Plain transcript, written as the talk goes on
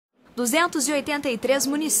283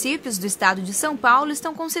 municípios do estado de São Paulo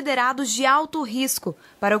estão considerados de alto risco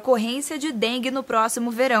para a ocorrência de dengue no próximo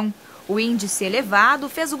verão. O índice elevado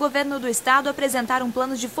fez o governo do estado apresentar um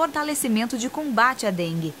plano de fortalecimento de combate à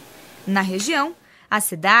dengue. Na região, a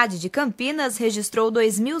cidade de Campinas registrou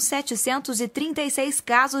 2.736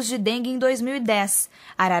 casos de dengue em 2010.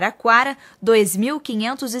 Araraquara,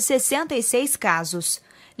 2.566 casos.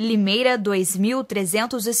 Limeira,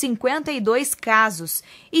 2.352 casos.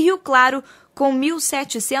 E Rio Claro, com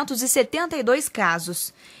 1.772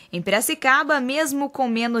 casos. Em Piracicaba, mesmo com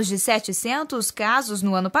menos de 700 casos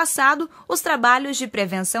no ano passado, os trabalhos de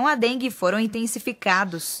prevenção à dengue foram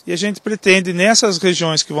intensificados. E a gente pretende, nessas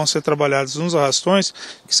regiões que vão ser trabalhadas nos arrastões,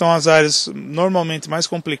 que são as áreas normalmente mais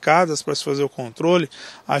complicadas para se fazer o controle,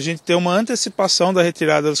 a gente ter uma antecipação da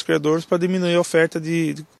retirada dos criadores para diminuir a oferta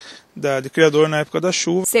de criador na época da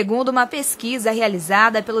chuva. Segundo uma pesquisa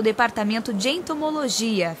realizada pelo Departamento de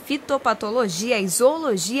Entomologia, Fitopatologia e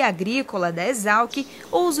Zoologia Agrícola da Esalq,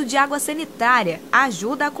 o uso de água sanitária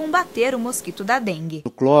ajuda a combater o mosquito da dengue. O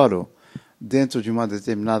cloro, dentro de uma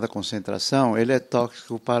determinada concentração, ele é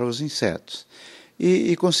tóxico para os insetos.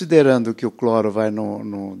 E considerando que o cloro vai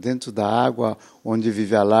dentro da água onde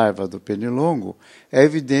vive a larva do pernilongo, é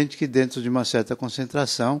evidente que dentro de uma certa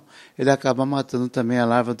concentração ele acaba matando também a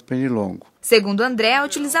larva do pernilongo. Segundo André, a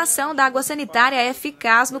utilização da água sanitária é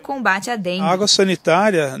eficaz no combate à dengue. A água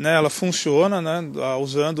sanitária, ela funciona,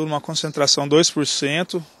 usando uma concentração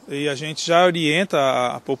 2%, e a gente já orienta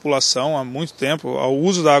a população há muito tempo ao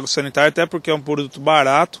uso da água sanitária, até porque é um produto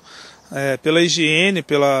barato, pela higiene,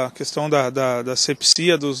 pela questão da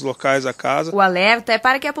sepsia dos locais da casa. O alerta é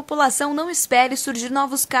para que a população não espere surgir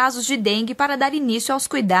novos casos de dengue para dar início aos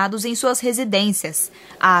cuidados em suas residências.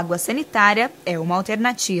 A água sanitária é uma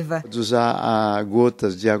alternativa. Pode usar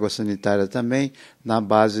gotas de água sanitária também, na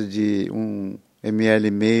base de 1,5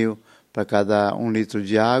 ml para cada 1 litro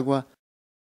de água,